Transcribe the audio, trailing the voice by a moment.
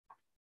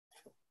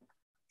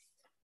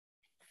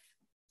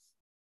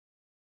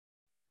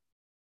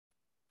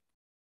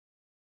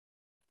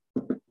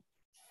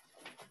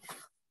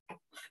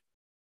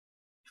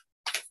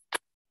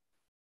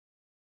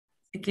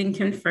can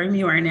confirm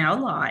you are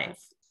now live.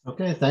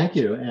 Okay, thank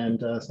you.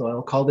 And so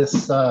I'll call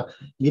this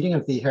meeting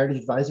of the Heritage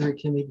Advisory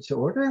Committee to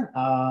order.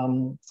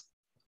 And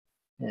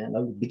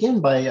I'll begin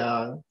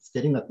by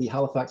stating that the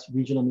Halifax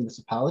Regional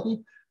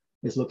Municipality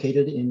is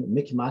located in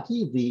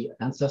Mi'kmaq, the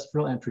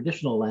ancestral and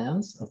traditional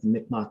lands of the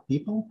Mi'kmaq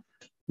people.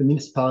 The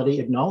municipality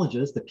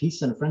acknowledges the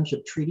peace and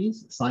friendship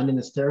treaties signed in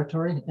this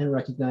territory and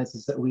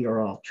recognizes that we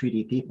are all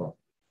treaty people.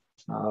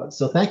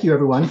 So thank you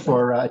everyone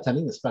for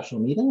attending this special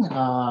meeting.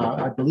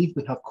 I believe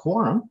we have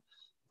quorum.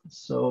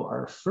 So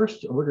our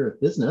first order of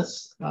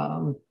business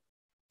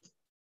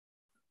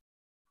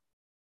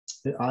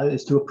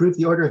is to approve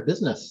the order of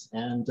business.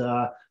 And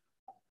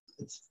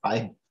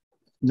I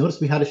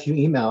noticed we had a few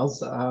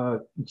emails.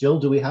 Jill,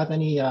 do we have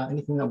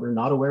anything that we're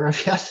not aware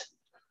of yet?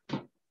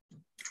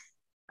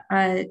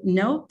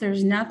 No,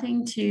 there's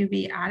nothing to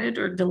be added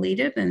or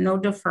deleted and no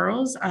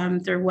deferrals.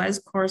 There was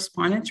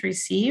correspondence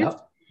received.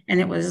 Yep. And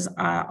it was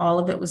all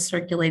of it was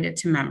circulated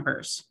to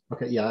members.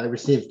 Okay, yeah, I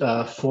received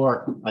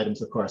 4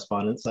 items of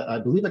correspondence. I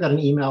believe I got an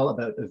email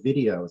about a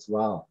video as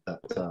well.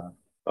 That,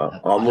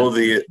 I'll move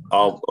the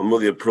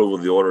approval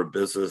of the order of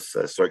business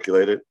as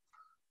circulated.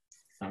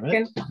 All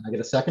right, can I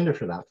get a seconder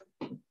for that?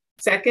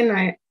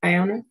 Second,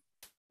 Iona.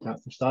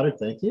 Councilor Stoddard,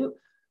 thank you.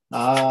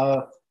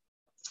 Are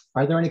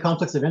there any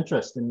conflicts of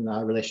interest in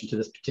relation to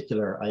this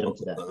particular item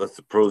today? Let's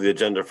approve the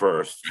agenda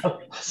first. Oh,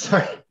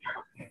 sorry.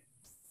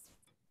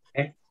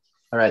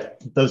 All right,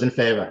 those in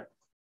favor?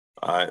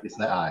 Aye. Please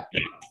say aye.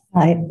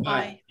 Aye.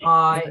 Aye.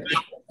 Aye.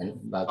 And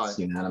that's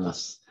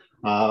unanimous.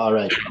 All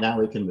right, now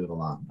we can move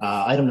along.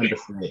 Item number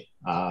 3.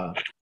 Are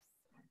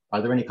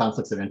there any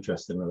conflicts of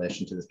interest in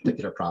relation to this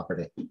particular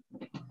property?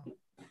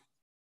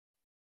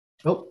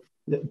 Oh,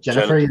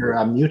 Jennifer,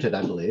 you're muted,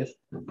 I believe.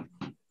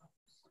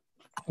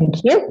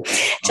 Thank you.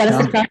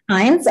 Jennifer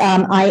Hines.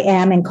 I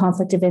am in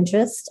conflict of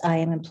interest. I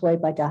am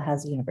employed by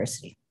Dalhousie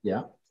University.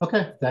 Yeah,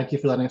 okay, thank you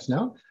for letting us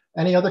know.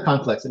 Any other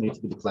conflicts that need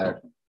to be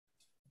declared?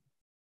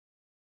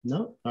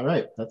 No? All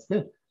right, that's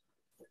good.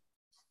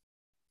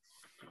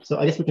 So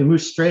I guess we can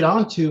move straight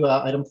on to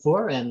item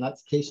 4, and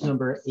that's case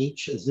number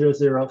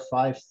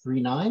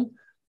H00539,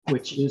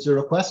 which is a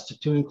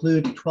request to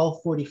include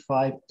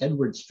 1245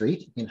 Edward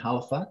Street in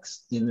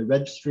Halifax in the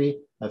Registry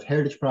of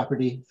Heritage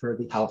Property for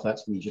the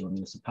Halifax Regional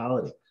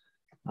Municipality.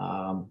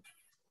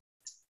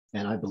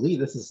 And I believe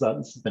this has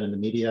been in the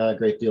media a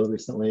great deal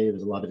recently.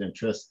 There's a lot of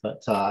interest,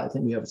 but I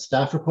think we have a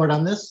staff report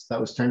on this that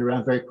was turned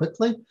around very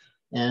quickly.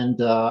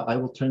 And I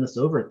will turn this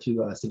over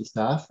to city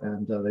staff,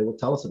 and they will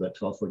tell us about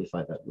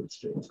 1245 Edward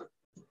Street.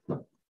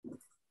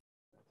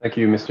 Thank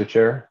you, Mr.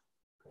 Chair.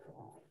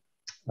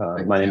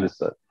 My name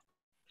is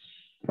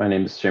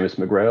Seamus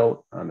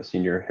McGrail. I'm a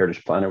senior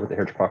heritage planner with the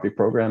Heritage Property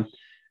Program,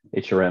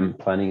 HRM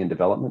Planning and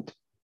Development.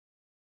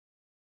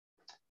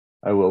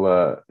 I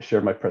will share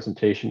my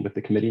presentation with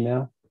the committee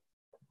now.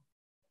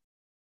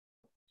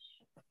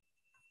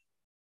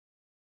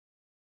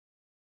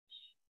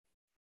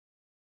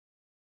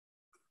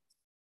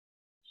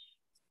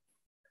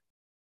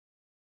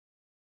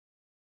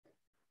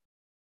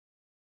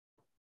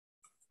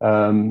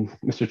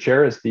 Mr.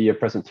 Chair, is the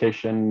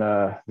presentation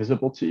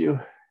visible to you?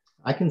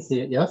 I can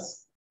see it,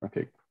 yes.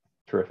 Okay,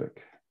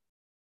 terrific.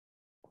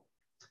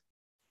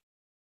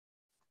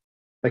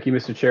 Thank you,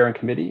 Mr. Chair and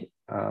committee.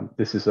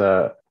 This is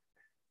an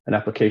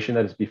application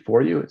that is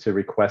before you. It's a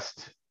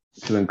request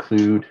to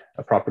include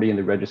a property in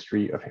the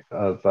registry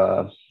of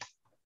the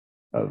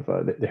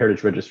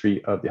Heritage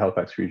Registry of the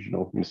Halifax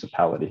Regional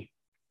Municipality.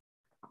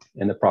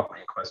 And the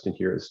property in question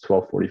here is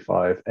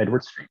 1245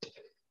 Edward Street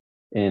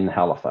in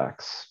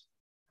Halifax.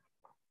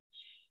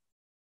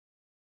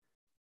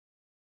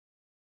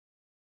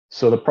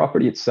 So the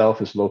property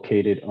itself is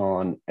located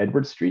on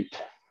Edward Street.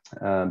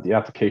 The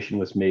application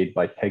was made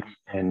by Peggy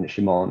and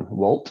Shimon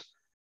Walt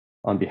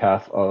on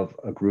behalf of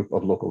a group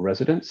of local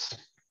residents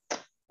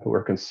who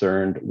are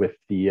concerned with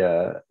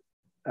the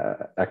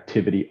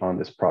activity on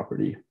this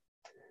property.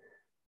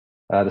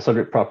 The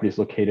subject property is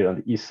located on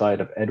the east side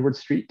of Edward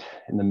Street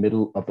in the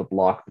middle of the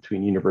block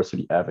between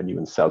University Avenue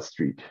and South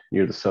Street,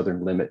 near the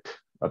southern limit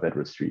of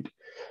Edward Street.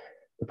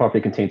 The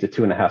property contains a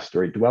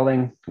 2.5-story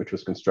dwelling, which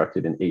was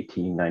constructed in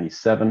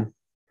 1897.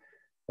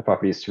 The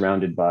property is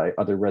surrounded by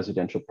other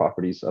residential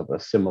properties of a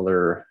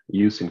similar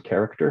use and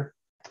character,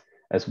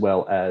 as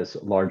well as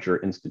larger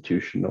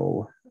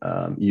institutional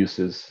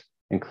uses,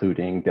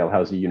 including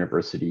Dalhousie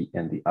University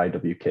and the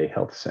IWK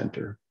Health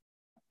Center.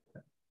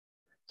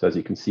 So as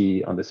you can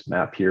see on this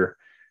map here,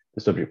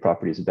 the subject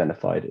property is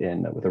identified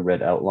with a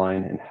red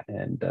outline,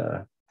 and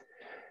the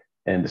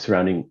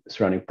surrounding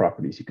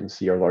properties you can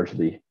see are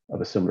largely of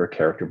a similar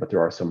character, but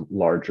there are some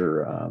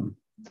larger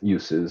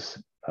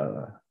uses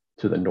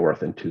to the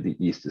north and to the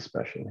east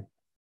especially.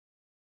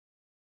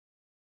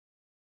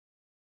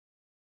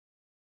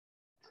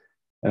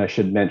 And I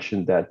should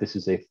mention that this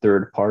is a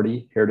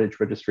third-party heritage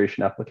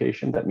registration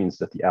application. That means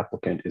that the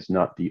applicant is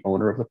not the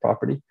owner of the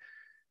property.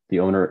 The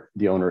owner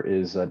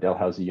is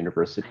Dalhousie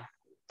University.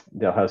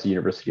 Dalhousie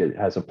University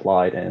has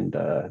applied and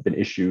been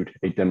issued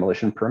a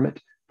demolition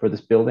permit for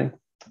this building.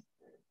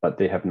 but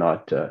they have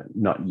not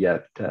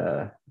yet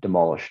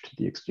demolished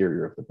the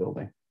exterior of the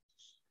building.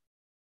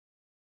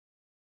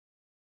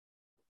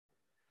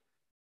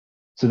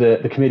 So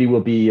the committee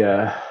will be,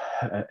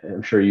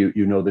 I'm sure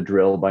you know the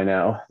drill by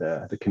now.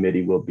 The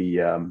committee will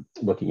be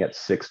looking at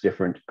 6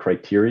 different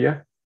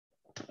criteria,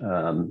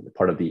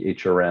 part of the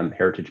HRM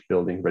Heritage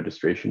Building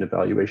Registration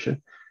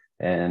Evaluation.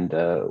 And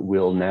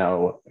we'll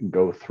now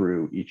go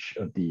through each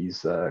of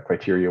these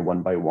criteria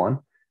one by one,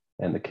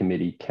 and the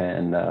committee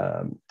can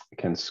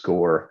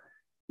score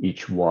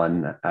each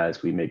one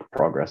as we make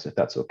progress, if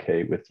that's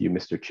okay with you,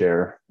 Mr.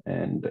 Chair,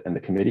 and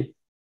the committee.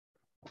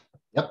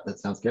 Yep, that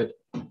sounds good.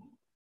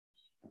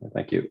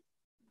 Thank you.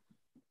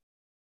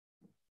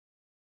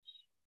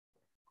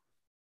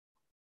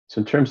 So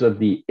in terms of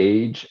the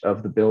age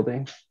of the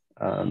building,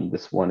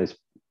 this one is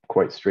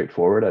quite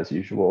straightforward as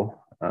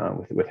usual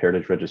with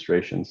heritage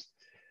registrations.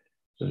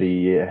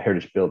 The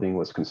heritage building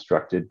was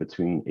constructed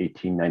between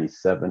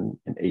 1897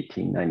 and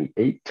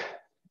 1898.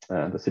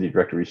 The city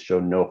directories show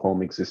no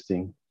home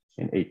existing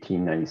in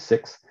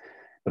 1896,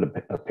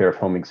 but a pair of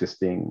home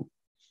existing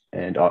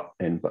and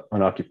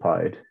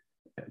unoccupied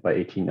by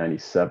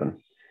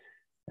 1897.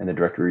 And the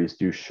directories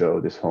do show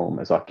this home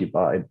as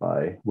occupied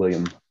by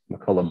William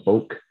McCullough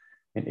Boak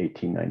in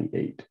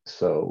 1898.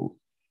 So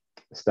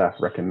staff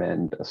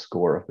recommend a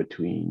score of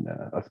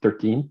of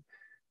 13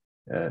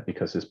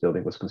 because this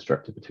building was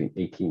constructed between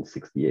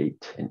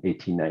 1868 and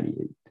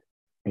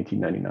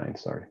 1899,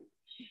 sorry.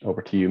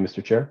 Over to you,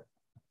 Mr. Chair.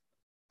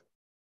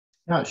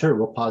 Yeah, sure.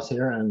 We'll pause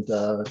here and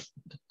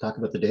talk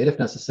about the date if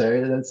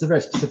necessary. It's a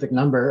very specific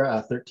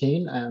number,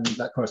 13, and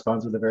that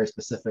corresponds with a very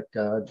specific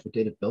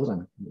date of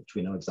building, which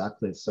we know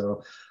exactly.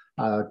 So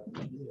I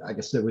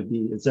guess it would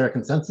be, is there a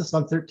consensus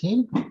on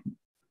 13?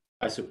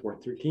 I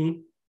support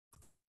 13.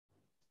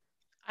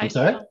 I'm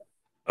sorry?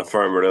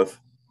 Affirmative.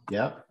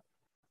 Yeah.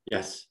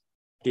 Yes,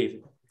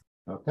 David.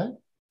 Okay.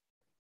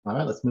 All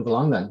right, let's move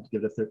along then.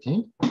 Give it a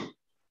 13.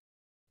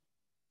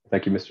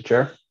 Thank you, Mr.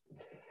 Chair.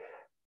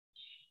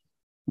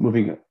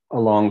 Moving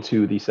along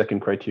to the second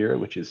criteria,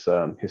 which is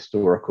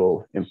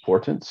historical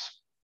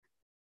importance.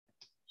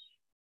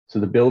 So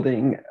the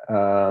building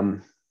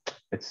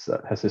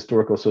has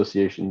historical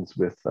associations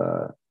with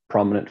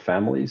prominent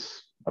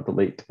families of the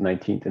late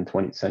 19th and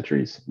 20th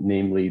centuries,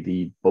 namely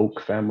the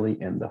Boak family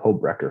and the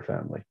Hobrecker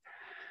family.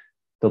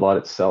 The lot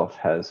itself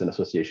has an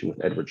association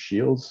with Edward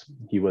Shields.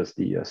 He was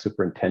the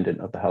superintendent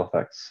of the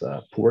Halifax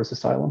Poor's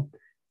Asylum,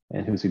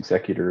 and whose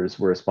executors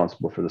were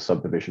responsible for the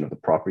subdivision of the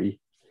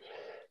property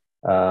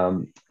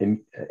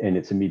in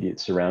its immediate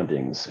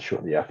surroundings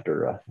shortly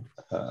after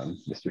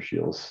Mr.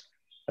 Shields'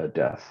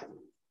 death.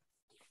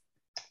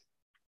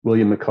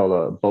 William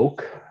McCullough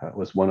Boak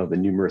was one of the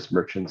numerous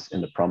merchants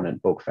in the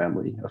prominent Boak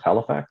family of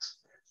Halifax.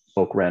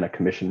 Boak ran a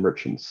commission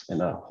merchants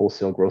and a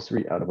wholesale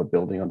grocery out of a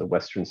building on the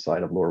western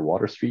side of Lower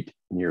Water Street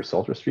near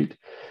Salter Street.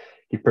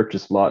 He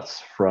purchased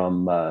lots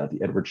from the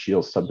Edward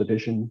Shields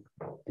subdivision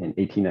in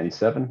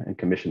 1897 and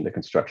commissioned the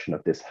construction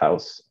of this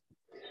house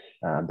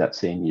that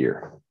same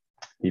year.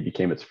 He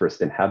became its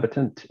first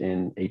inhabitant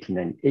in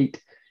 1898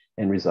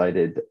 and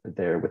resided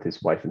there with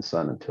his wife and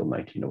son until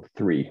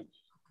 1903,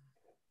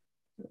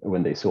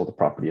 when they sold the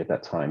property at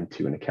that time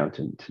to an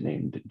accountant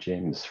named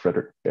James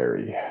Frederick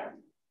Barry.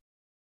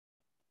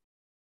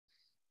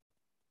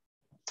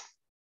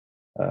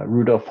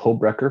 Rudolph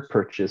Hobrecker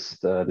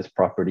purchased this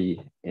property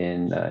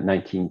in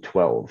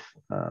 1912.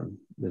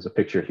 There's a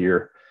picture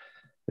here.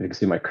 You can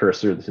see my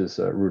cursor. This is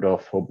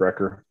Rudolph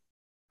Hobrecker,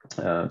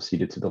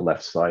 seated to the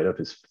left side of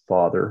his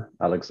father,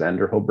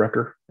 Alexander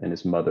Hobrecker, and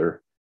his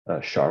mother,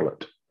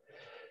 Charlotte.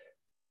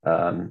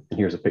 And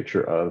here's a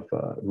picture of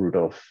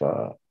Rudolph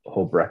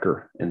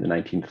Hobrecker in the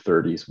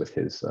 1930s with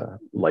his,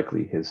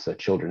 likely his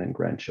children and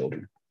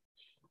grandchildren.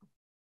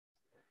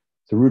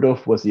 So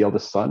Rudolph was the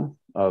eldest son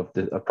of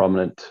a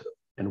prominent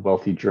and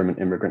wealthy German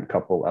immigrant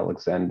couple,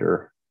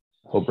 Alexander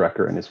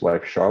Hobrecker and his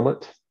wife,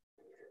 Charlotte.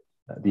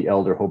 The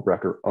elder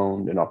Hobrecker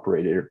owned and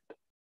operated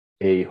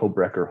a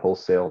Hobrecker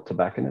wholesale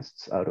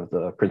tobacconists out of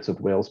the Prince of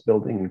Wales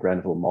building in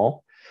Granville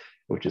Mall,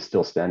 which is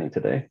still standing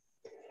today.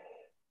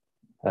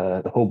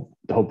 The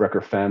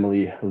Hobrecker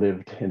family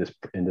lived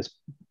in this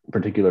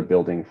particular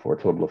building for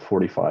a total of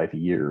 45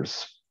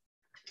 years.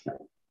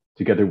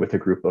 Together with a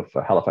group of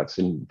Halifax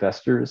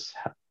investors,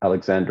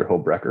 Alexander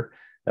Hobrecker,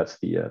 that's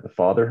the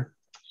father,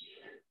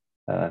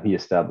 he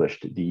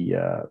established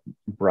the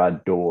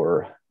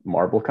Braddoor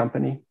Marble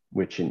Company,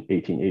 which in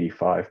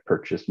 1885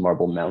 purchased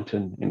Marble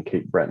Mountain in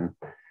Cape Breton.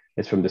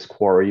 It's from this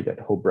quarry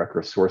that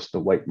Hobrecker sourced the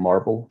white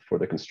marble for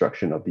the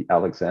construction of the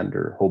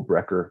Alexander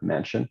Hobrecker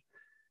Mansion,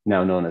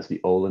 now known as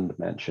the Oland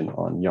Mansion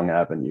on Yonge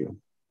Avenue.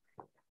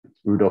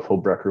 Rudolph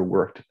Hobrecker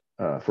worked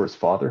for his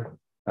father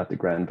at the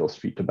Granville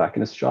Street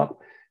tobacconist shop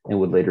and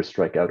would later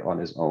strike out on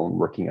his own,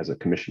 working as a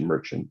commission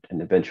merchant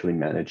and eventually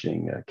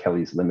managing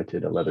Kelly's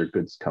Limited, a leather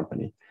goods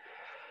company.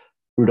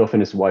 Rudolph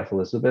and his wife,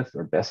 Elizabeth,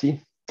 or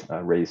Bessie,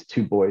 raised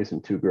 2 boys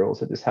and 2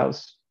 girls at this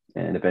house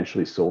and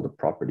eventually sold the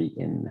property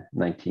in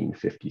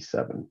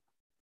 1957.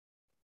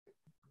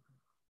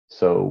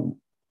 So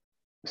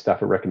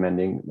Staff are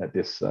recommending that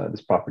this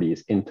property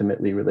is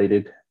intimately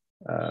related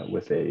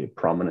with a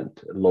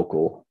prominent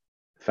local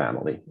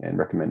family and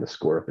recommend a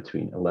score of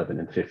between 11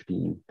 and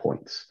 15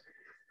 points.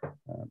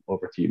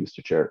 Over to you,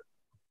 Mr. Chair.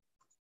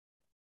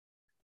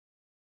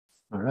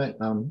 All right,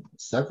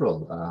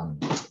 several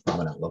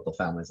prominent local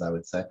families, I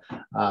would say.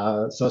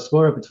 So a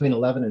score of between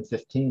 11 and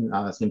 15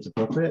 seems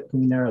appropriate.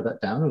 Can we narrow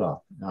that down at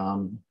all?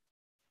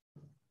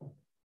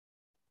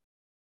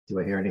 Do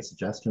I hear any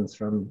suggestions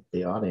from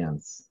the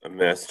audience? I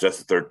mean, I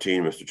suggested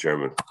 13, Mr.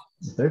 Chairman.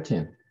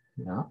 13,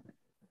 yeah.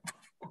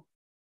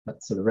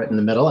 That's sort of right in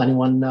the middle.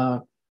 Anyone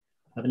have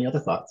any other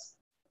thoughts?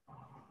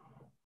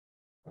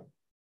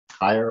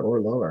 Higher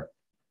or lower?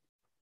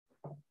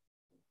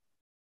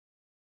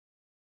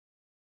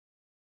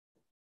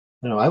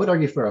 No, I would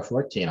argue for a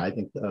 14. I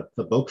think the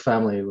Boak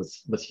family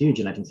was huge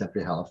in 19th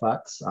century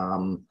Halifax.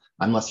 I'm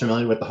less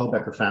familiar with the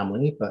Hobecker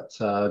family, but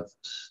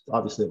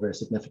obviously a very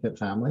significant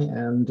family.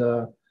 And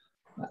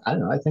I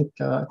don't know. I think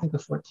a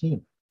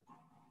 14.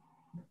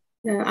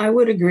 Yeah, I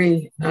would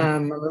agree. A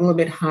little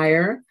bit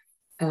higher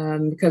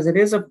because it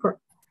is a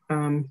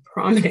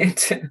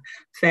prominent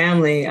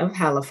family of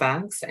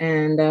Halifax,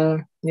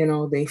 and you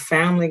know, the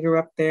family grew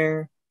up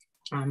there.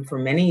 For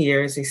many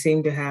years, they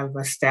seem to have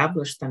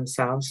established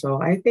themselves. So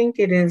I think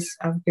it is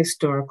of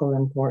historical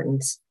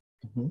importance.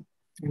 Mm-hmm.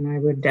 And I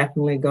would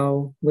definitely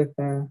go with,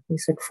 you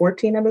said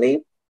 14, I believe?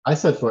 I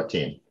said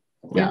 14.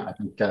 Yeah, I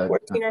think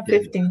 14 or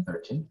 15.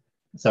 13.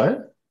 Sorry?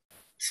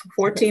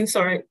 14,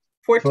 sorry.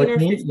 14 or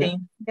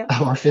 15. Yeah.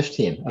 Yeah. Or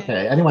 15.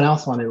 Okay. Anyone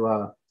else want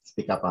to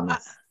speak up on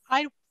this?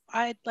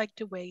 I'd like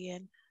to weigh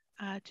in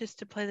just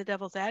to play the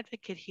devil's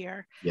advocate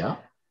here. Yeah.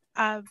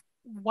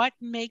 What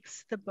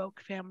makes the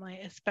Boak family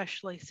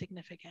especially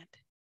significant,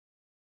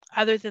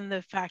 other than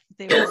the fact that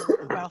they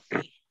were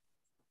wealthy?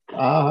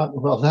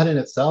 Well, that in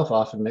itself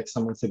often makes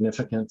someone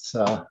significant.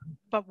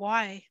 But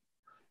why?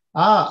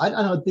 I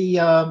don't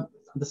know.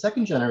 The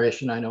second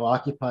generation I know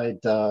occupied,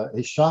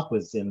 his shop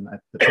was in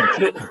at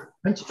the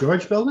Prince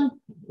George building,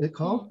 it's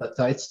called, but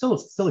it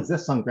still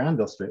exists on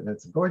Granville Street, and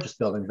it's a gorgeous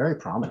building, very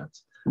prominent.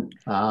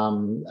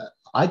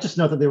 I just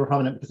know that they were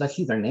prominent because I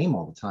see their name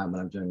all the time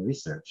when I'm doing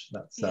research.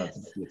 That's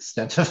the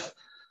extent of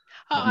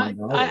my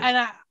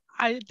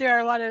knowledge. There are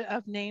a lot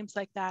of names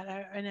like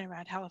that in and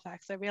around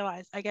Halifax. I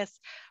realize, I guess,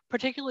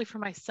 particularly for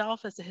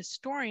myself as a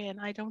historian,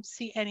 I don't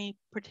see any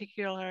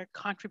particular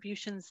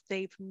contributions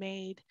they've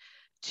made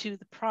to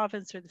the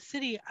province or the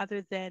city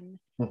other than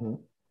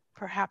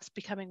perhaps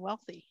becoming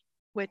wealthy,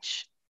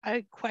 which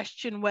I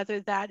question whether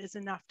that is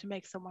enough to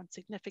make someone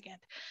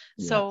significant.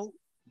 Yes. So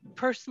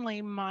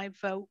personally, my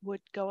vote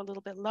would go a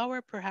little bit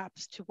lower,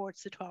 perhaps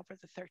towards the 12 or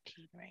the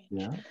 13 range.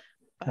 Yeah.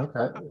 But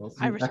okay. Well,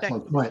 I respect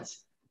excellent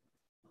points.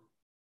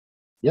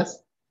 Yes.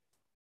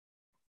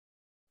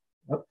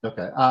 Oh,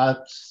 okay.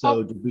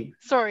 Did we?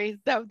 Sorry,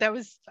 that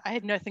was. I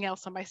had nothing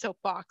else on my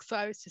soapbox, so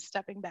I was just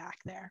stepping back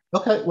there.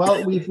 Okay.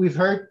 Well, we've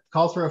heard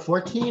calls for a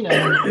 14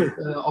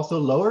 and also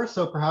lower,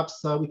 so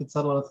perhaps we could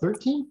settle on a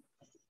 13,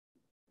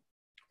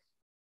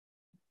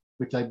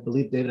 which I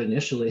believe David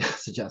initially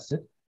suggested.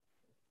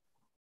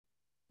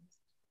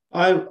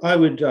 I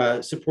would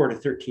support a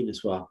 13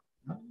 as well.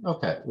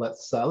 Okay,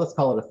 let's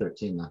call it a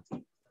 13 then.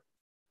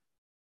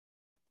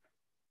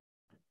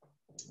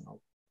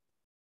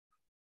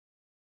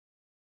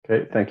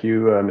 Okay, thank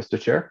you, Mr.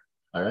 Chair.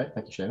 All right,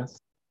 thank you, Seamus.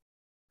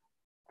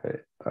 Okay,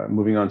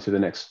 moving on to the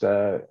next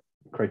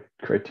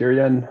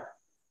criterion,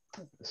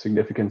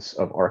 significance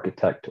of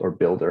architect or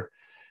builder.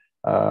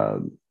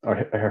 Our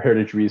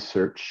heritage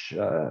research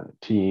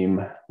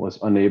team was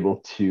unable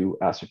to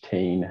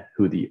ascertain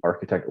who the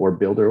architect or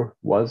builder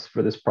was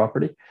for this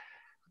property,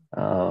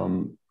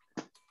 for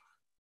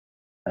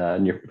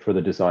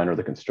the design or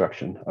the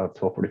construction of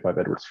 1245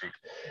 Edward Street.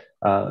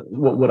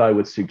 What I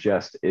would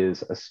suggest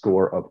is a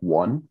score of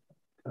 1,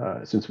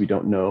 since we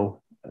don't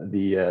know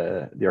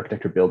the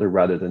architect or builder,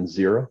 rather than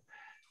 0.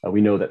 We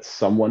know that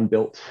someone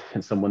built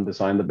and someone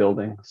designed the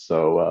building.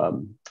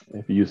 So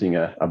if you're using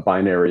a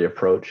binary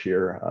approach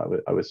here,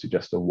 I would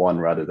suggest a 1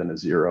 rather than a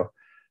 0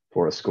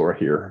 for a score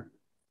here.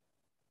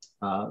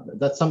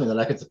 That's something that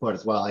I could support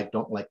as well. I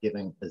don't like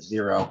giving a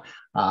 0.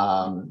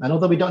 And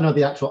although we don't know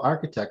the actual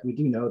architect, we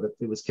do know that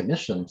it was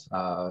commissioned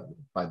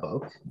by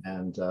Boak,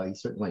 and he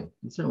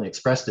certainly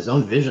expressed his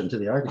own vision to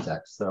the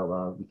architect.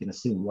 So we can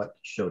assume what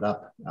showed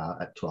up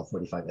at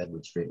 1245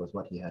 Edward Street was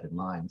what he had in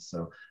mind.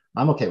 So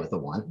I'm okay with the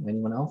 1.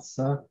 Anyone else?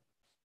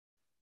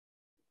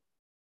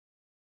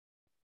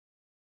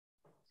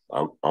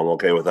 I'm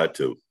okay with that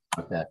too.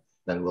 Okay,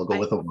 then we'll go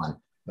with a 1.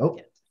 Oh,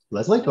 yeah.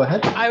 Leslie, go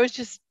ahead. I was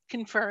just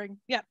conferring.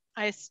 Yep,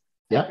 I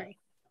agree.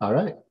 All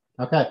right.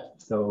 Okay,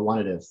 so 1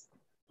 it is.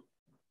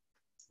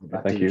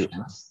 Thank you.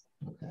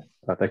 Okay.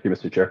 Thank you,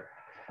 Mr. Chair.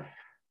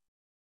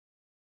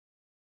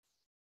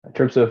 In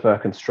terms of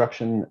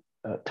construction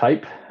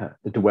type,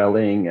 the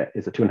dwelling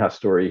is a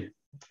 2.5-story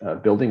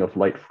building of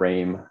light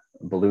frame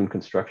balloon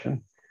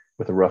construction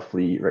with a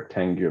roughly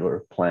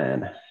rectangular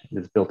plan. It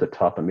is built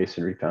atop a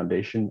masonry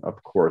foundation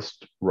of coarse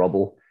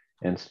rubble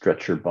and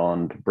stretcher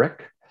bond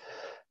brick.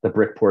 The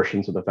brick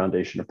portions of the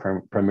foundation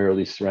are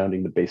primarily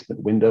surrounding the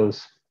basement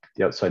windows.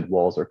 The outside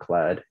walls are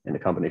clad in a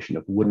combination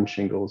of wooden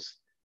shingles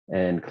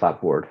and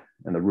clapboard,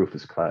 and the roof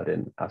is clad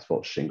in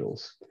asphalt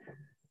shingles.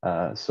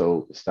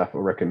 So staff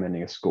are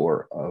recommending a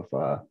score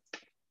of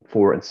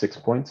 4 and 6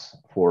 points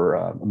for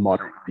a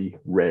moderately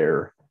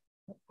rare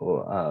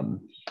or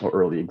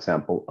early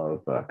example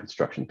of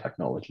construction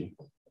technology.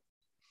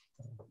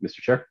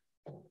 Mr. Chair?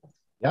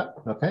 Yeah,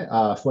 okay.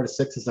 4 to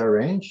 6 is our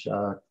range.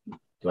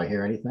 Do I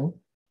hear anything?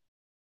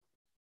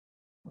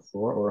 A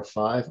 4 or a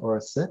 5 or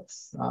a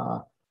 6?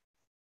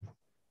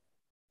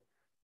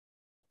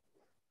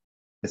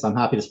 Guess I'm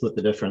happy to split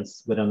the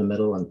difference, go down the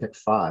middle and pick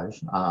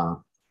 5.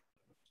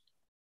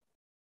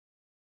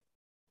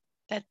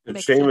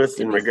 Seamus,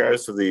 in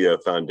regards to the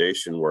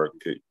foundation work,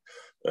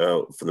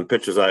 from the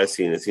pictures I've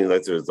seen, it seems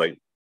like there's like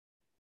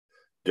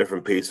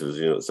different pieces.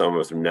 You know, some of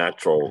it's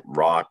natural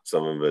rock,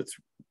 some of it's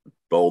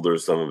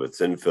boulders, some of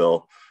it's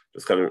infill.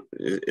 Just kind of,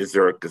 is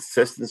there a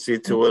consistency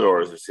to it,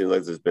 or does it seem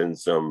like there's been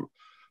some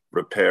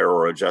repair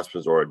or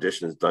adjustments or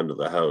additions done to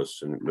the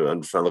house? And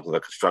I'm just trying to look at the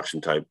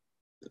construction type.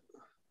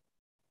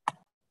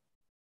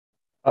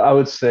 I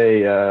would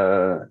say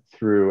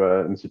through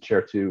Mr.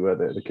 Chair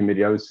to the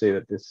committee, I would say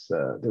that this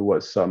there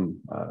was some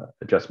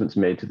adjustments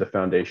made to the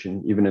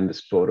foundation. Even in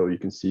this photo, you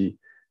can see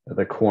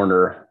the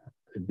corner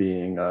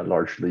being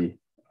largely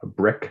a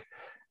brick,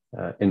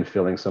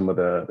 infilling some of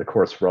the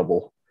coarse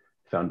rubble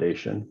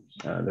foundation.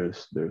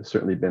 There's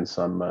certainly been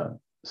some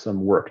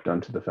work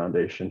done to the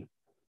foundation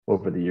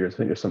over the years. I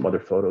think there's some other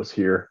photos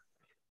here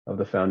of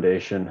the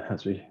foundation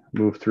as we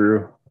move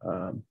through.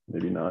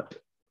 Maybe not.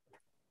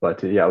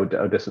 But yeah, I would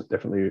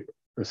definitely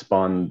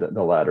respond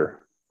the latter.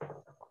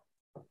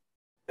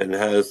 And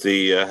has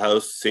the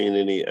house seen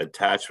any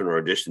attachment or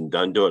addition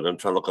done to it? I'm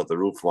trying to look at the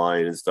roof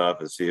line and stuff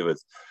and see if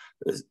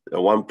it's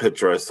one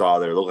picture I saw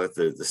there looked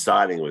like the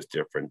siding was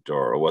different,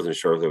 or I wasn't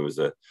sure if there was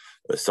the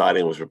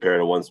siding was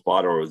repaired in one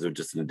spot, or was there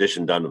just an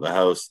addition done to the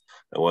house?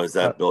 And was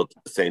that built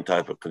the same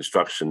type of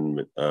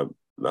construction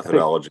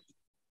methodology?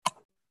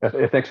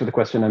 Thanks for the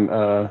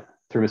question.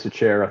 Through Mr.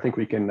 Chair, I think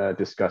we can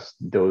discuss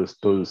those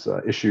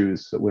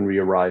issues when we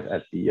arrive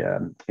at the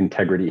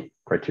integrity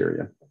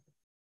criteria.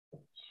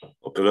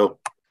 Okay.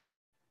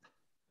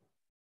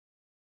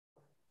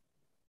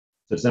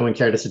 Does anyone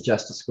care to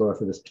suggest a score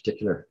for this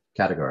particular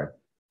category?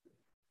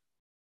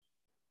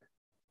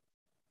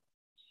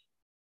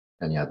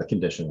 And yeah, the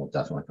condition will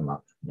definitely come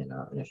up in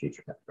a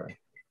future category.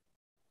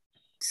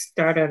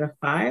 Start at a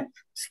 5,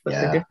 split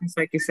the difference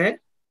like you said.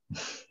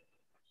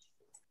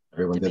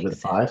 Everyone good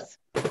with 5?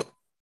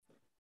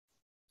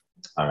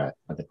 All right,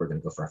 I think we're going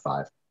to go for a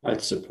 5.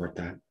 I'd support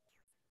that,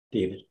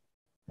 David.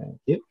 Thank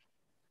you.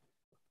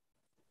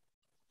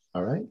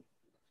 All right,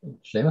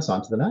 Seamus,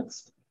 on to the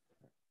next.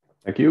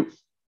 Thank you.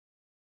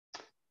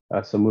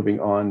 So moving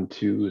on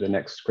to the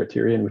next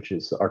criterion, which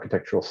is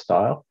architectural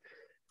style.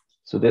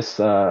 So this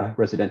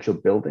residential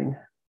building,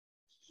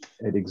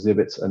 it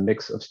exhibits a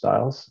mix of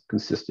styles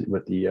consistent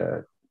with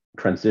the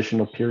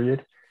transitional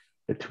period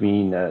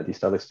between the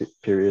stylistic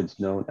periods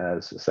known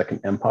as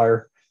Second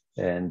Empire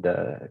and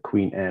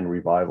Queen Anne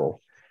Revival.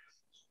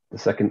 The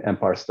Second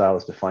Empire style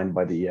is defined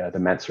by the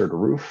mansard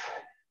roof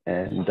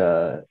and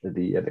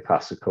the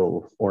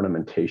classical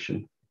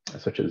ornamentation,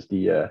 such as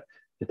the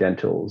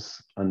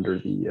dentils under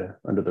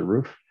the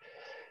roof.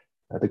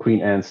 The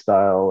Queen Anne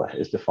style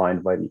is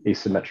defined by the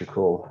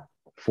asymmetrical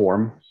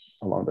form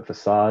along the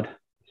facade,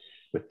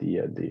 with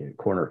the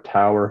corner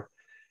tower,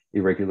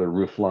 irregular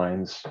roof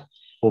lines,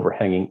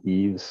 overhanging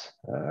eaves,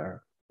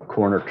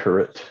 corner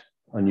turret,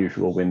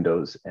 unusual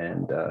windows,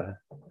 and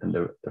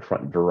the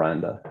front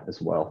veranda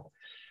as well.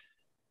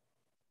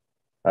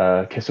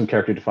 Some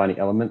character defining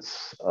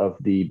elements of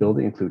the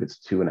building include its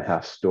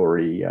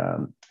 2.5-story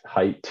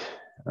height,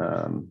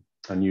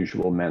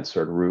 unusual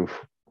mansard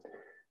roof,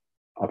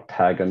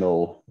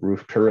 octagonal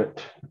roof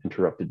turret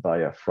interrupted by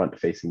a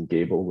front-facing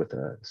gable with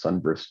a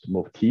sunburst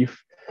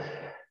motif,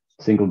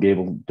 single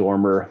gable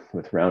dormer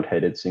with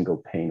round-headed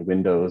single-pane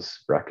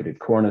windows, bracketed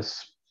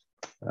cornice,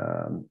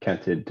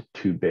 canted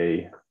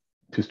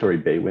two-story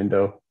bay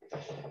window,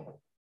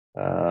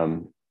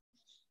 and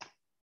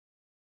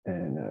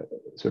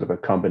sort of a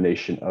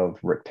combination of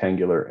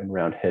rectangular and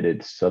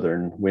round-headed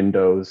southern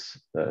windows,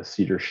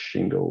 cedar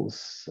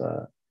shingles,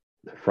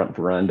 front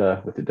veranda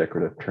with the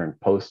decorative turned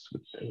posts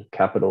with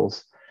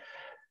capitals,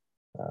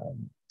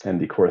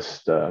 and the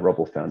coursed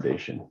rubble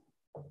foundation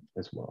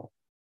as well.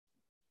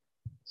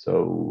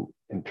 So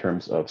in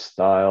terms of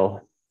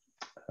style,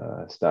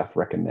 staff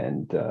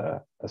recommend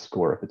a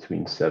score of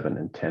between 7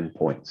 and 10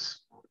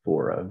 points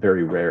for a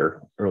very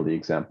rare early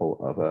example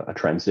of a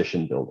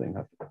transition building,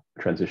 a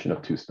transition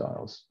of 2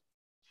 styles.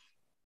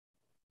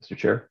 Mr.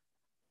 Chair.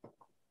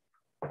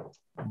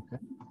 Okay.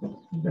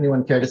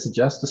 Anyone care to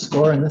suggest a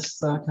score in this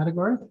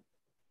category?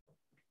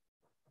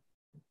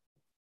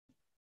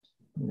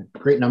 A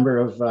great number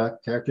of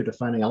character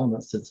defining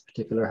elements to this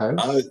particular house.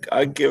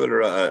 I'd give it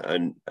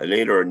an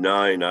 8 or a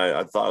 9.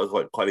 I thought it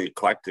was quite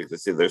eclectic to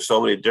see. There's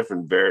so many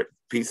different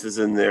pieces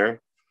in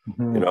there,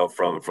 you know,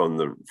 from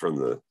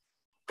the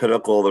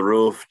pinnacle of the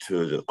roof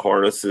to the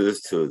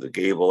cornices to the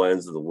gable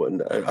ends of the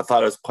window. I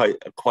thought it was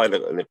quite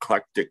an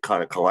eclectic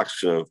kind of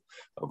collection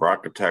of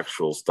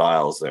architectural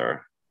styles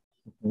there.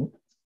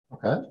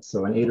 Okay,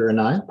 so an 8 or a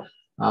 9.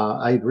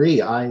 I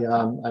agree. I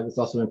was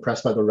also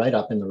impressed by the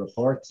write-up in the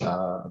report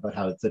about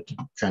how it's a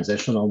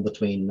transitional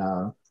between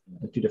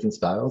two different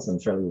styles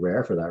and fairly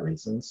rare for that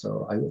reason.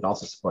 So I would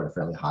also support a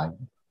fairly high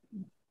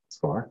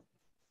score.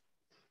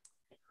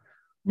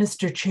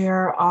 Mr.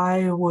 Chair,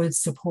 I would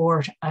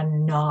support a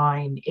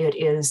 9. It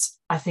is,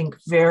 I think,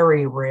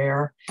 very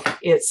rare.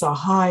 It's a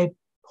high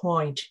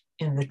point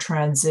in the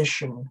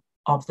transition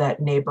of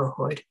that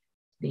neighborhood.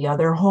 The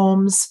other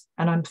homes,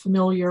 and I'm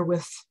familiar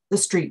with the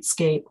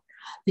streetscape,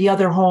 the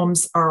other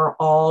homes are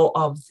all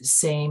of the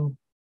same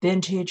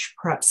vintage,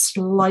 perhaps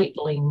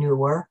slightly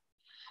newer.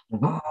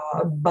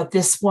 But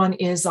this one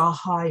is a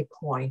high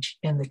point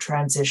in the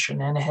transition,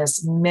 and it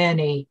has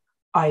many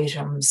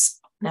items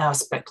and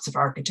aspects of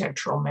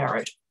architectural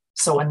merit.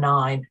 So a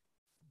 9.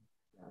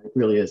 It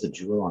really is a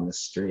jewel on the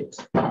street.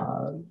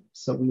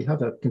 So we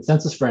have a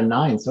consensus for a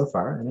 9 so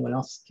far. Anyone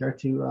else care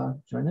to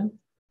join in?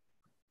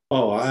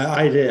 Oh,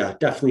 I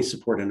definitely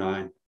support a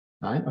 9.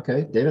 9,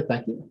 okay. David,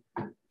 thank you.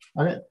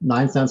 All right,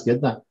 9 sounds good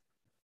then.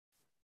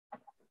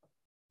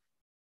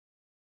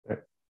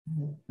 Okay.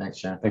 Thanks,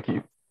 Sharon. Thank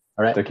you.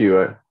 All right. Thank you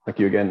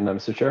again,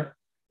 Mr. Chair.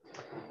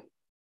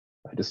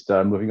 Just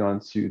moving on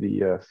to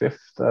the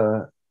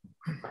 5th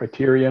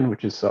criterion,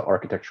 which is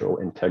architectural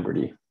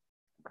integrity.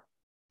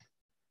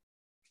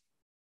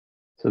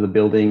 So the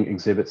building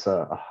exhibits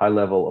a high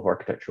level of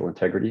architectural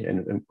integrity.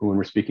 And when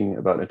we're speaking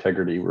about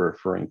integrity, we're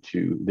referring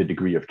to the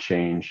degree of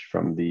change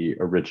from the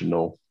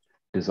original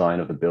design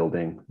of the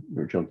building,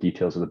 the original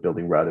details of the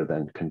building rather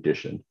than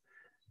condition.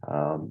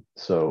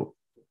 So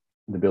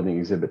the building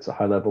exhibits a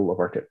high level of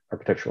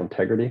architectural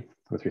integrity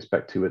with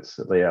respect to its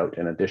layout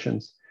and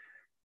additions.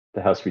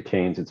 The house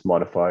retains its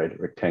modified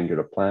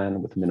rectangular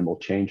plan with minimal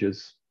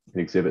changes. It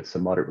exhibits a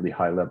moderately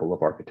high level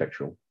of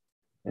architectural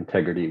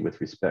integrity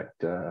with respect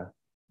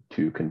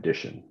to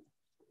condition.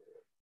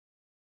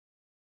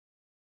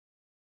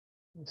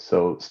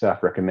 So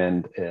staff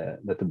recommend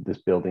that this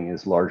building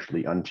is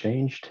largely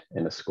unchanged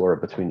and a score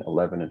of between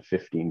 11 and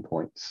 15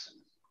 points.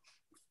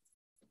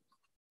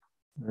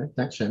 All right,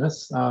 thanks,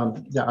 Seamus.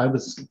 Yeah, I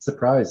was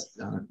surprised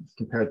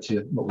compared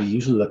to what we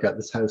usually look at.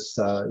 This house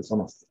is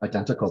almost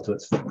identical to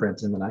its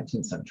footprint in the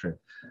 19th century.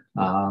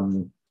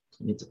 It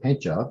needs a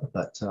paint job,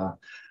 but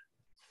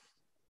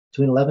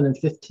between 11 and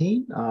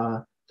 15,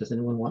 does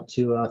anyone want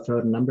to throw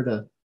out a number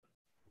to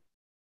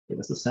give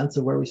us a sense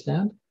of where we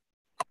stand?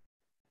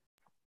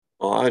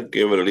 Well, I'd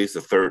give it at least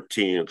a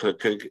 13.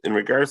 In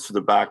regards to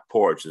the back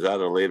porch, is that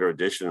a later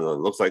addition? It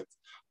looks like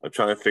I'm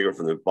trying to figure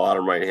from the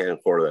bottom right-hand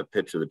corner of that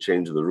picture the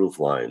change of the roof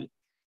line.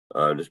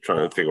 Just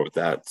trying to figure what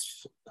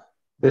that's.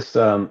 This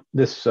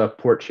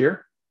porch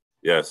here?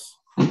 Yes.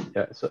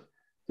 Yeah, so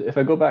if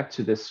I go back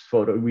to this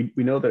photo, we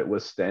know that it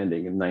was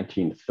standing in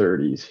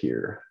 1930s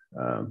here.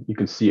 You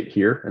can see it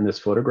here in this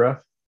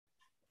photograph.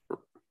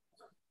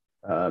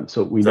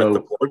 So we know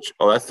the porch.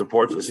 Oh, that's the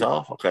porch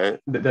itself. Okay.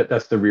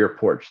 That's the rear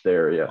porch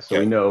there. Yeah. So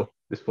okay. We know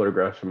this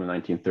photograph from the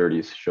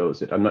 1930s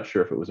shows it. I'm not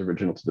sure if it was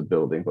original to the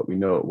building, but we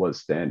know it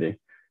was standing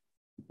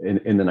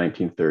in the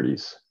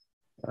 1930s.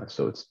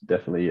 So it's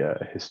definitely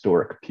a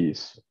historic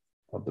piece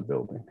of the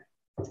building.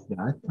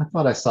 Yeah, I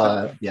thought I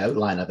saw the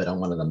outline of it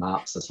on one of the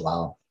maps as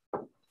well.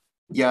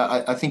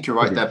 Yeah, I think you're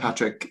right there,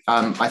 Patrick.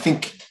 I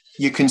think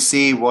you can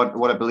see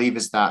what I believe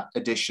is that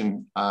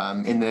addition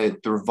in the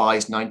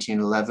revised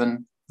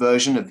 1911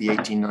 version of the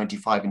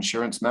 1895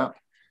 insurance map.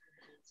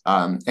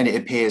 And it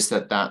appears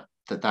that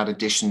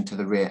addition to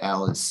the rear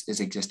L is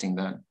existing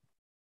then.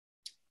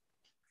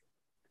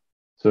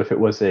 So if it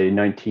was a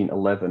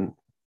 1911,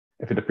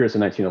 if it appears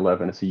in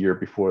 1911, it's a year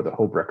before the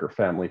Hobrecker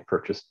family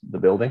purchased the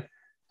building.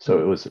 So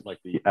it was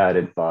likely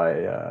added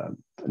by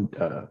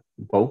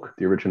Boak,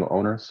 the original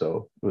owner.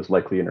 So it was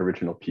likely an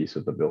original piece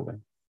of the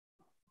building.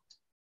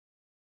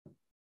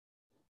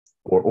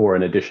 Or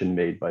an addition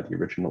made by the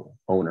original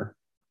owner.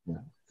 Yeah,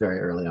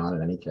 very early on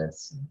in any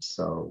case.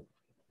 So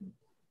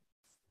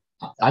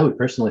I would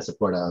personally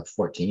support a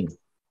 14.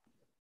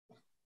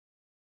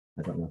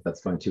 I don't know if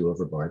that's going too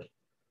overboard.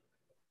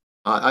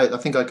 I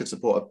think I could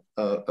support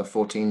a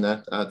 14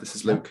 there. This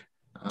is Luke.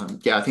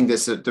 Yeah, I think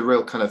there's the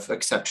real kind of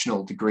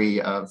exceptional degree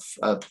of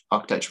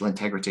architectural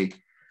integrity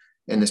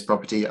in this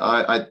property.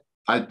 I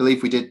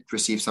believe we did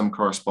receive some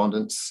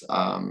correspondence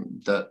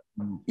that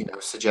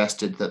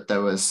suggested that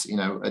there was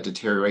a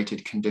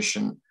deteriorated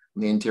condition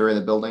in the interior of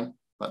the building,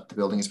 but the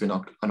building has been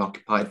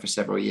unoccupied for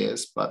several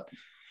years. But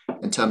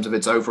in terms of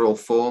its overall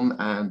form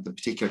and the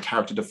particular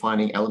character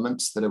defining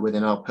elements that are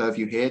within our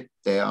purview here,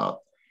 they are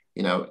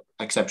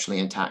exceptionally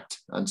intact.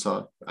 And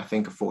so I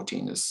think a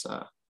 14 is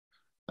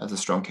a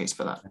strong case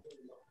for that.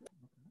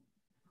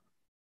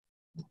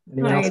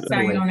 Hi, it's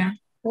Iona.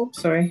 Oops,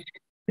 sorry.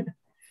 Go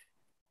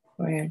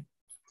ahead.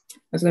 I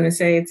was going to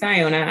say it's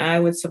Iona. I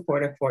would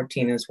support a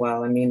 14 as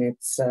well. I mean,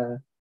 it's,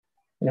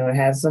 it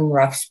has some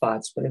rough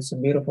spots, but it's a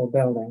beautiful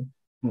building.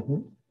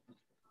 Mm-hmm.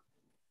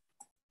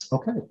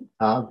 Okay,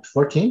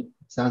 14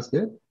 sounds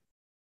good.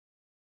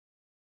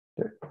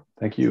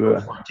 Thank you.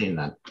 14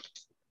 then.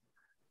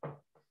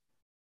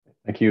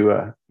 Thank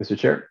you, Mr.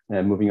 Chair.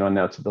 And moving on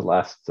now to the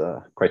last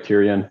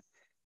criterion,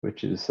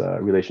 which is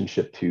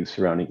relationship to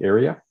surrounding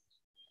area.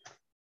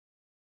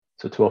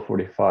 So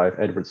 1245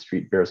 Edward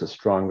Street bears a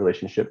strong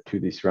relationship to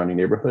the surrounding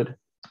neighborhood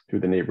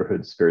through the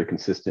neighborhood's very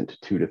consistent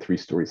 2 to 3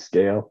 story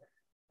scale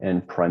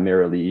and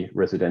primarily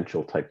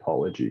residential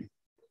typology.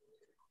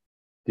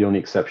 The only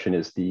exception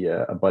is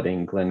the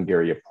abutting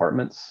Glengarry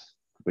Apartments,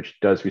 which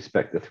does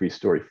respect the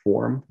 3-story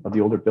form of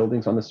the older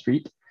buildings on the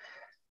street.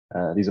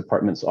 These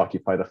apartments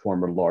occupy the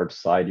former large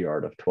side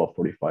yard of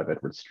 1245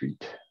 Edward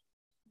Street,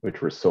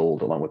 which were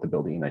sold along with the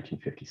building in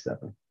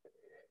 1957.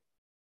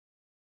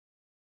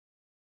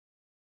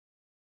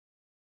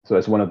 So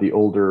as one of the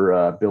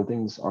older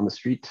buildings on the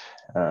street,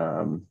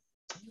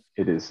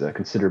 it is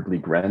considerably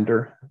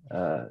grander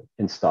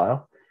in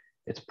style.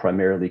 It's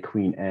primarily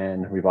Queen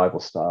Anne Revival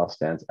style,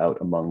 stands out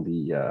among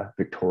the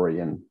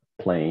Victorian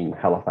plain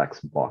Halifax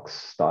box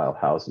style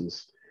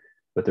houses,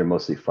 but they're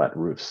mostly flat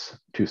roofs,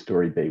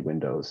 2-story bay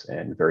windows,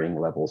 and varying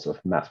levels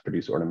of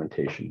mass-produced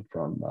ornamentation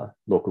from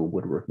local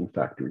woodworking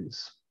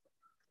factories.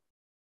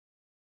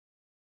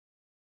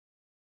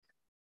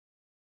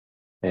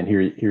 And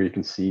here you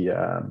can see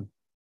an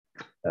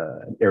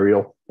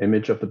aerial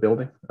image of the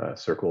building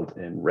circled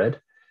in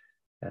red.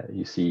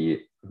 You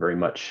see very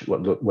much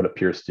what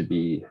appears to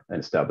be an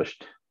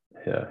established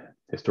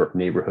historic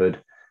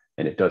neighborhood,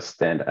 and it does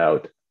stand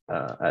out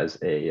as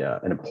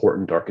an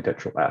important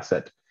architectural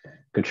asset,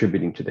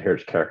 contributing to the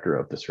heritage character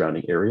of the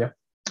surrounding area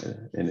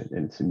and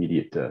its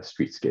immediate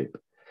streetscape.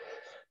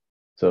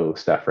 So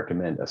staff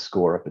recommend a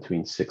score of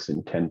between 6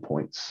 and 10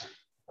 points.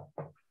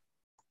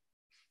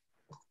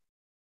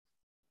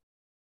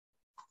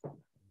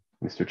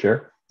 Mr.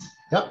 Chair?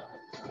 Yep.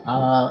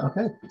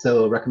 Okay,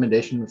 so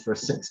recommendation for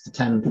 6 to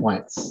 10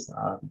 points.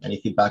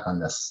 Any feedback on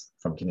this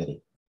from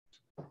committee?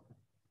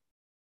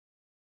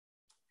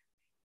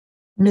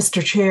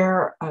 Mr.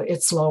 Chair,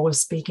 it's Lois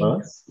speaking.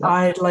 Lois? Yep.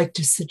 I'd like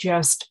to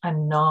suggest a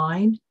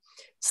 9,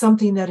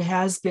 something that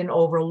has been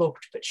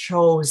overlooked but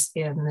shows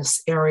in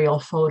this aerial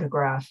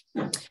photograph.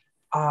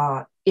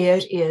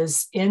 It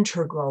is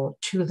integral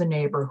to the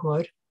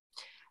neighborhood.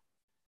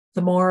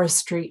 The Morris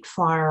Street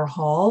Fire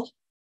Hall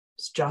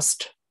is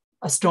just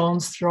a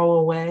stone's throw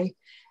away.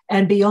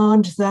 And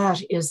beyond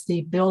that is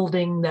the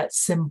building that's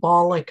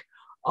symbolic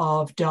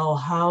of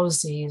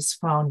Dalhousie's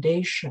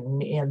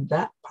foundation in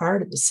that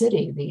part of the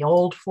city, the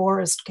Old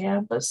Forest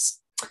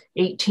Campus,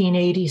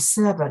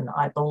 1887,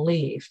 I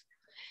believe.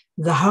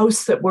 The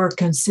house that we're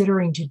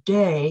considering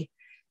today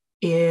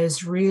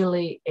is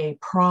really a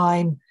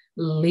prime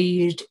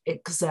lead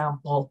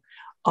example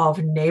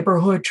of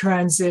neighborhood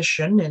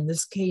transition. In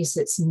this case,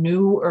 it's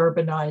new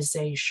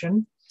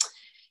urbanization.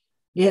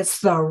 It's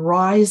the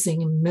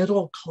rising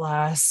middle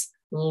class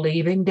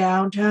leaving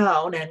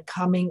downtown and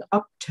coming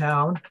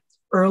uptown,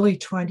 early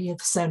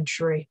 20th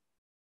century.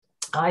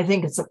 I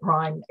think it's a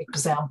prime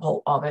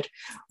example of it,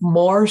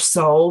 more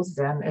so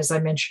than, as I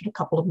mentioned a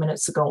couple of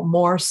minutes ago,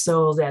 more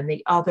so than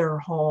the other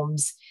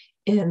homes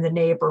in the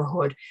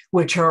neighborhood,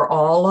 which are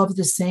all of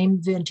the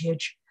same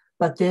vintage,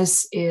 but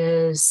this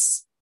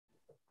is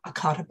a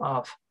cut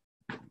above.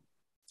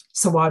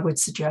 So I would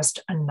suggest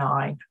a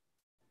 9.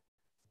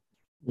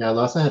 Yeah, I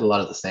also had a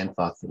lot of the same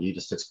thoughts that you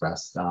just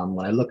expressed.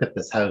 When I look at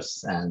this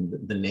house and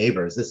the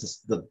neighbors, this is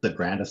the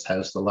grandest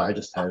house, the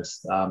largest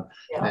house,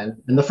 and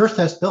the first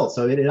house built.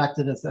 So it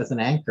acted as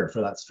an anchor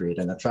for that street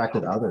and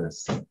attracted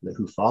others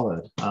who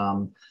followed.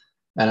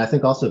 And I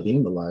think also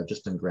being the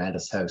largest and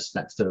grandest house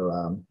next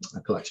to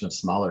a collection of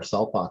smaller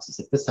salt boxes,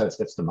 if this house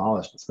gets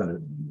demolished, it's going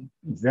to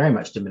very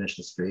much diminish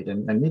the street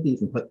and maybe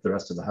even put the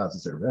rest of the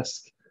houses at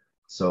risk.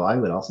 So I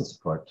would also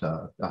support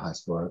a high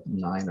score,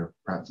 9 or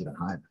perhaps even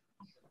higher.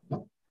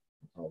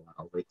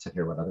 I'll wait to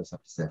hear what others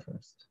have to say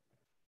first.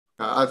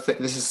 I think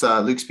this is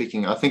Luke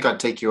speaking. I think I'd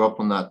take you up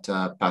on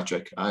that,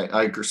 Patrick.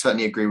 I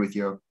certainly agree with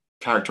your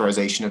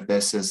characterization of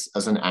this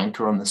as an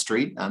anchor on the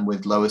street, and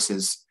with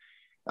Lois's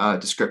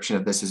description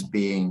of this as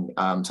being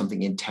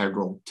something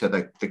integral to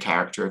the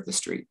character of the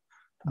street.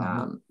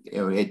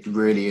 It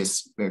really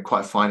is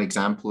quite a fine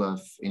example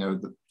of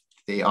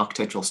the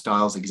architectural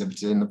styles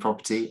exhibited in the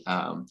property.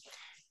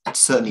 It's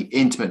certainly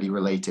intimately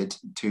related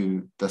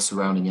to the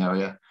surrounding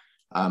area.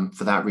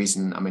 For that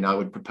reason, I mean, I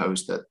would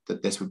propose that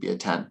this would be a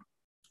 10.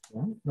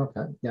 Yeah,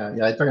 okay.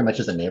 Yeah, it very much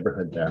is a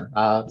neighborhood there.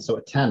 So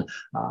a 10.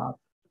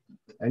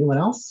 Anyone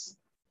else?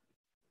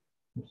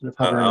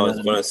 I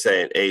was going to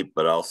say an 8,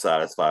 but I'll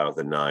satisfy with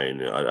a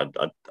 9.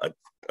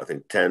 I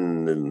think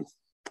 10, and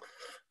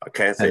I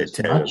can't say a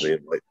 10. I mean,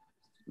 like,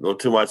 a little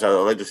too much. I'd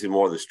like to see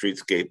more of the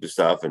streetscape and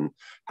stuff and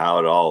how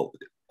it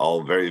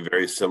all very,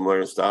 very similar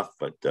and stuff,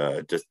 but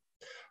just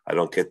I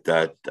don't get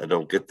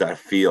that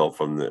feel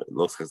from the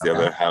looks like the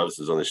other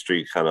houses on the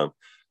street kind of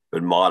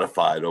been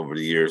modified over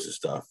the years and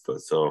stuff.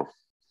 But so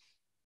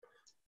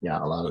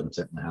yeah, a lot of them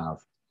certainly have.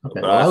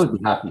 Okay, well, I would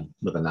be happy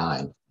with a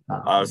 9.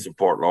 I would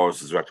support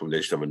Lois's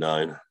recommendation of a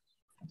 9.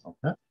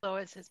 Okay.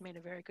 Lois has made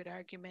a very good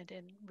argument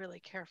and really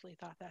carefully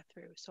thought that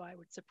through. So I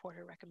would support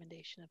her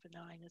recommendation of a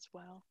 9 as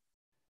well.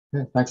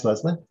 Okay, thanks,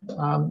 Leslie.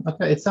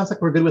 Okay, it sounds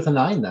like we're good with a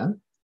 9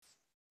 then.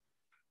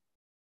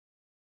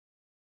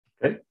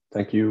 Okay,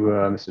 thank you,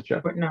 Mr.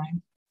 Chair.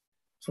 9.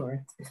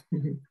 Sorry.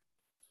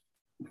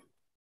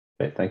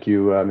 Okay, thank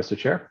you, Mr.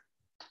 Chair.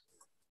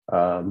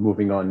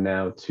 Moving on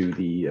now to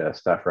the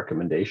staff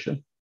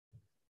recommendation.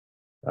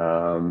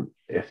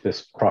 If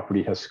this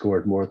property has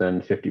scored more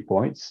than 50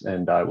 points,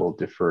 and I will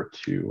defer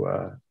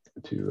to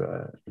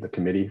the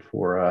committee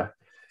for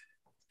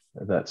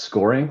that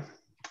scoring.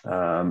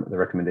 The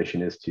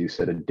recommendation is to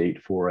set a date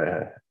for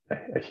a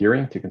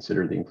hearing to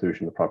consider the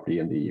inclusion of the property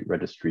in the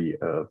registry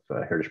of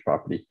heritage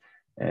property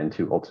and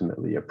to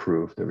ultimately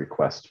approve the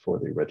request for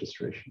the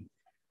registration.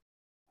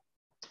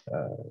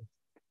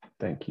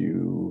 Thank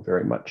you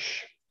very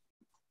much.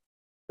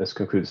 This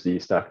concludes the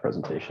staff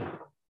presentation.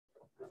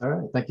 All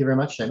right, thank you very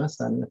much, Seamus,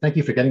 and thank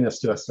you for getting this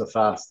to us so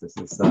fast. This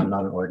is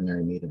not an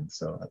ordinary meeting,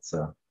 so that's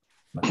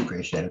much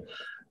appreciated.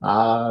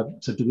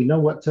 So do we know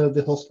what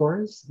the whole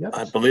score is? Yep.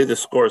 I believe the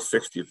score is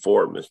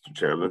 64, Mr.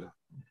 Chairman.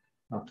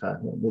 Okay,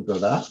 we'll go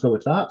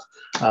with that.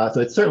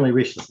 So it's certainly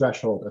reached the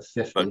threshold of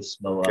 50.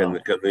 So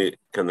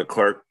can the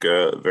clerk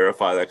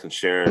verify that? Can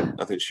Sharon?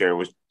 I think Sharon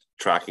was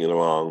tracking it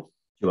along.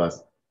 She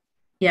was.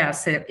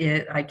 Yes,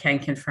 I can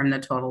confirm the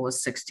total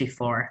was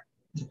 64.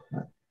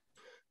 Okay.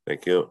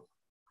 Thank you.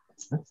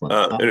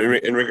 Excellent.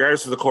 In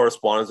regards to the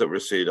correspondence that we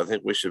received, I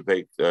think we should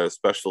make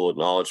special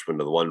acknowledgement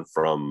of the one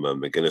from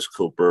McGinnis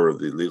Cooper,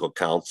 the legal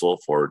counsel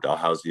for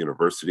Dalhousie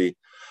University.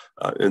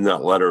 In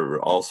that letter,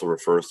 it also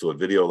refers to a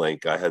video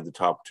link. I had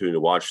the opportunity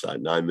to watch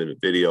that 9-minute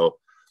video.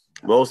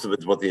 Most of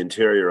it's about the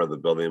interior of the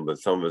building, but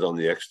some of it's on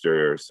the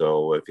exterior.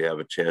 So if you have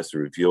a chance to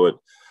review it,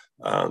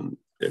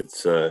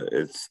 it's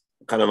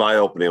kind of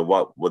eye-opening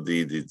what would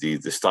the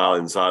style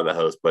inside the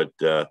house, but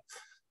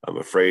I'm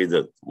afraid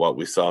that what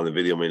we saw in the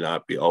video may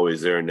not be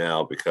always there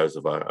now because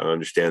of I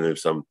understand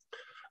there's some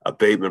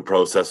abatement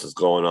processes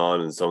going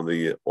on and some of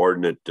the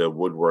ordinate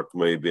woodwork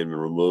may have been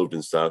removed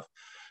and stuff.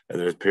 And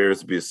there appears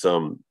to be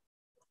some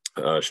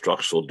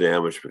structural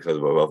damage because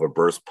of a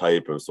burst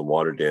pipe and some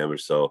water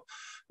damage. So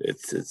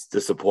it's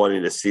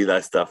disappointing to see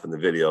that stuff in the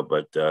video,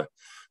 but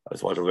I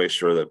just want to make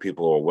sure that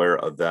people are aware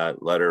of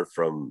that letter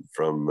from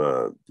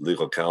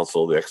legal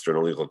counsel, the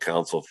external legal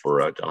counsel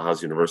for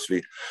Dalhousie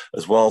University,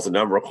 as well as a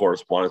number of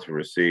correspondence we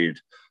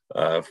received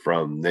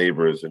from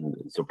neighbors and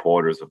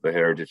supporters of the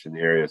heritage in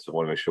the area. So I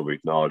want to make sure we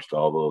acknowledge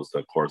all those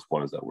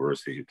correspondence that were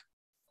received.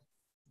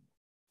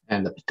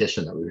 And the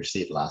petition that we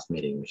received last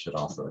meeting, we should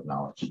also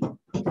acknowledge.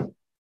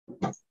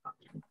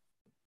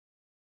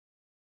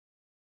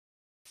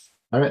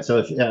 All right, so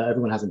if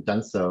everyone hasn't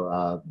done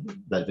so,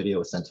 that video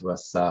was sent to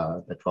us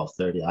at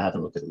 12:30. I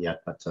haven't looked at it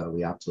yet, but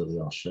we absolutely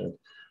all should.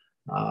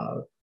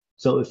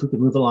 So if we could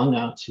move along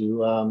now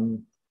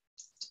to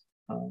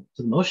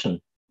the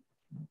motion.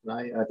 Can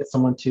I get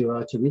someone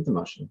to read the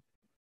motion?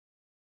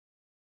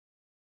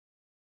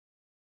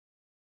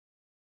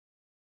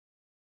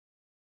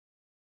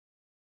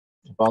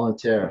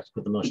 Volunteer to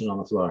put the motion on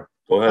the floor.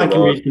 Go ahead. I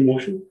can read the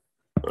motion.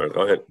 All right,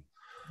 go ahead.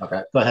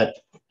 Okay, go ahead.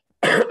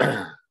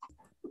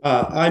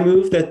 I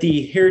move that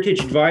the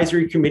Heritage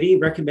Advisory Committee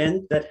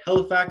recommend that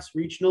Halifax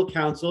Regional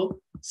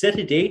Council set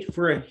a date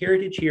for a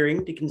heritage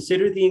hearing to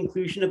consider the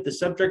inclusion of the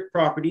subject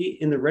property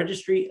in the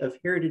Registry of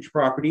Heritage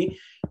Property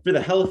for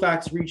the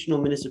Halifax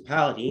Regional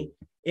Municipality,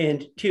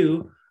 and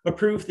 2,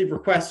 approve the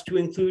request to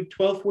include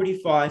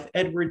 1245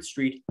 Edward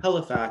Street,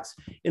 Halifax,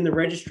 in the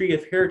Registry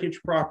of Heritage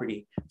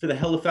Property for the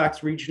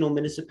Halifax Regional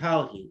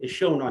Municipality, as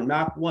shown on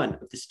map 1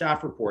 of the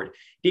staff report,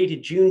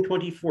 dated June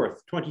 24th,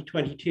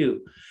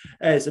 2022,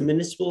 as a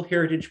municipal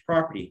heritage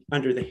property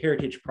under the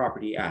Heritage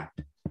Property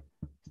Act.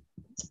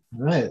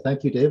 All right,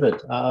 thank you, David.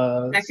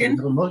 Second.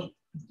 So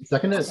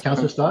second is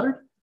Councillor Stoddard?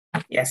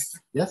 Yes.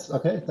 Yes,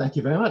 okay, thank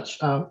you very much.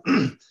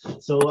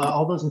 So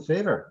all those in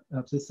favor,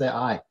 please say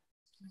aye.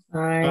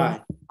 Aye.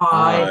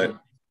 Aye.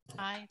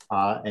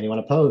 Aye. Anyone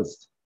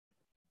opposed?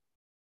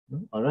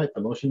 All right,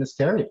 the motion is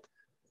carried.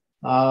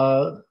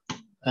 And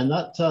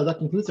that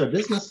concludes our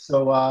business.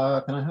 So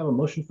can I have a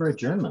motion for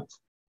adjournment?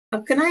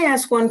 Can I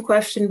ask one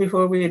question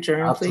before we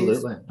adjourn,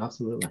 Absolutely, please?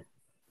 absolutely.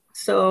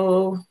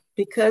 So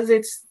because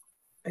it's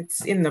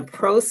in the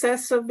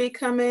process of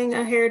becoming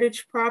a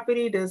heritage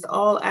property, does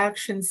all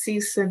action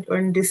cease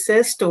and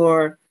desist,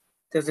 or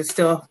is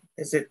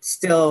it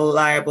still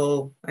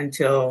liable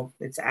until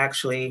it's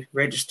actually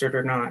registered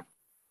or not?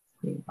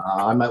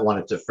 I might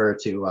want to defer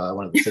to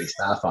one of the city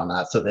staff on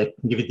that so they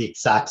can give you the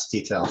exact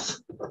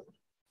details.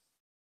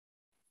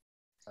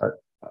 I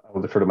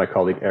will defer to my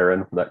colleague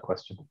Aaron for that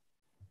question.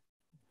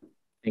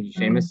 Thank you,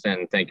 Seamus,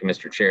 and thank you,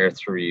 Mr. Chair,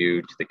 through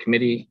you to the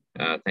committee.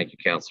 Thank you,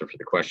 Councillor, for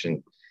the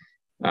question.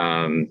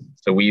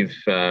 So we've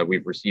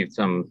received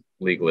some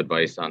legal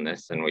advice on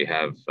this, and we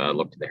have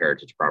looked to the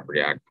Heritage Property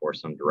Act for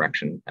some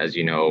direction. As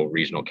you know,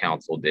 Regional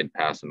Council did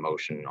pass a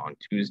motion on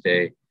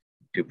Tuesday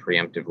to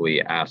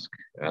preemptively ask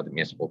the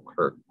municipal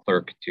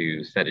clerk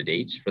to set a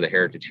date for the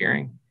heritage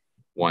hearing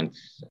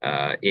once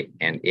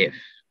if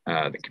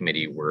the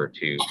committee were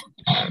to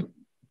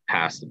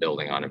pass the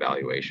building on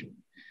evaluation.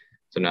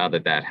 So now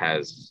that that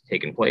has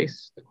taken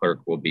place, the clerk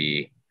will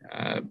be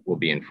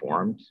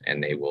informed,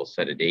 and they will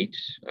set a date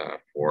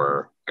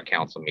for a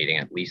council meeting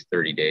at least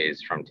 30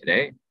 days from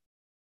today.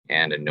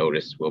 And a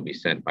notice will be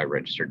sent by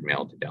registered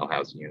mail to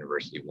Dalhousie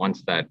University.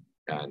 Once that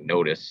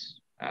notice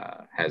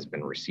has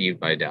been received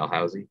by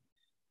Dalhousie,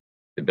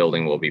 the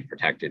building will be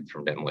protected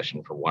from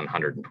demolition for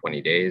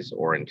 120 days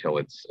or until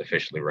it's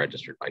officially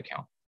registered by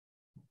council.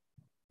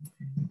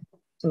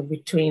 So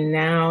between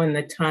now and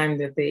the time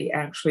that they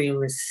actually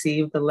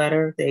receive the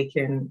letter,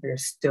 they're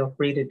still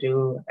free to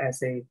do as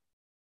they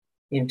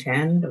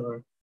intend,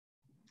 or?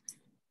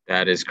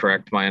 That is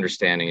correct. My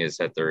understanding is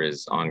that there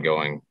is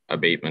ongoing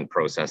abatement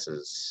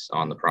processes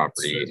on the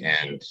property.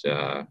 And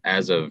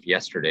as of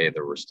yesterday,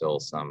 there were still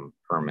some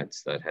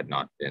permits that had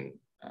not been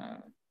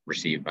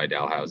received by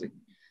Dalhousie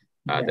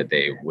that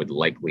they would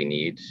likely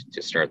need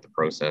to start the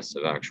process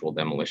of actual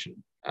demolition.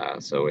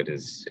 So it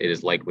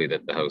is likely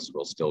that the house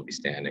will still be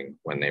standing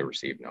when they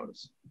receive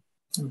notice.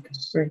 Okay,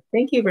 great.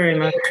 Thank you very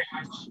much.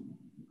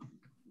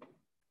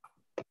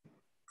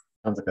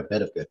 Sounds like a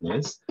bit of good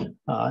news.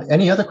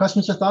 Any other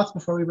questions or thoughts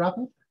before we wrap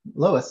up?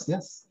 Lois,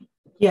 yes.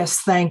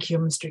 Yes, thank you,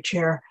 Mr.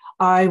 Chair.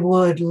 I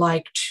would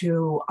like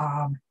to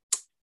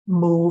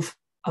move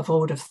a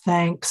vote of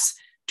thanks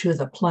to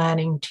the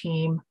planning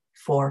team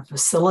for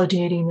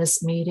facilitating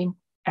this meeting,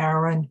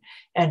 Aaron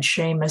and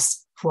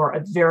Seamus, for a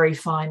very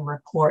fine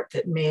report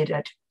that made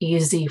it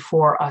easy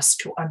for us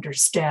to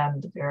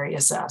understand the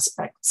various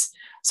aspects.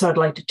 So I'd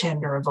like to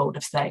tender a vote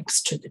of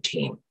thanks to the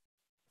team.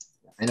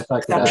 And if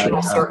I could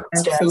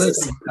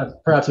add,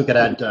 perhaps we could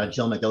add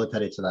Jill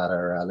McGillicuddy to that,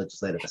 our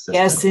legislative assistant.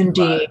 Yes,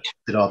 indeed.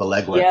 Did all the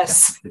legwork.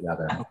 Yes.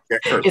 Together.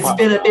 It's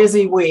been a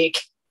busy week.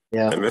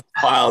 Yeah. And Mr.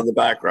 Pyle in the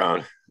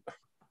background.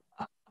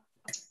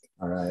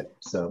 All right.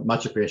 So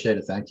much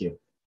appreciated. Thank you.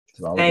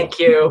 Thank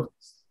you.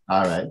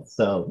 All right.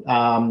 So,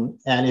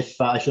 and if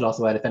I should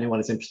also add, if anyone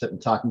is interested in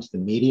talking to the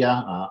media,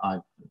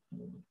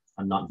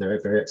 I'm not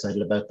very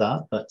excited about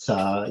that, but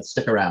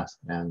stick around,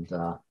 and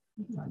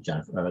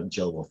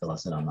Jill will fill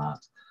us in on that.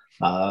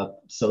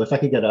 So if I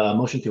could get a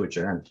motion to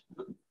adjourn.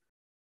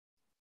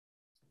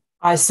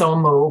 I so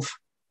move.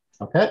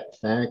 Okay,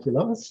 thank you,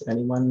 Lois.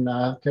 Anyone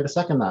care to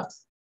second that?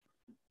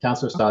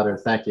 Councillor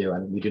Stoddard, thank you.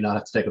 And we do not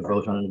have to take a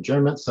vote on an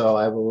adjournment, so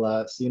I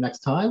will see you next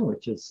time,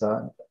 which is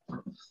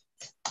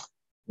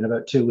in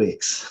about 2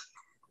 weeks.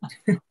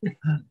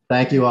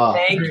 Thank you all.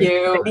 Thank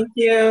you. Thank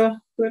you.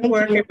 Good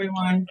work,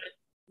 everyone.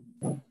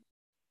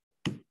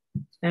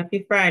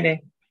 Happy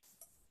Friday.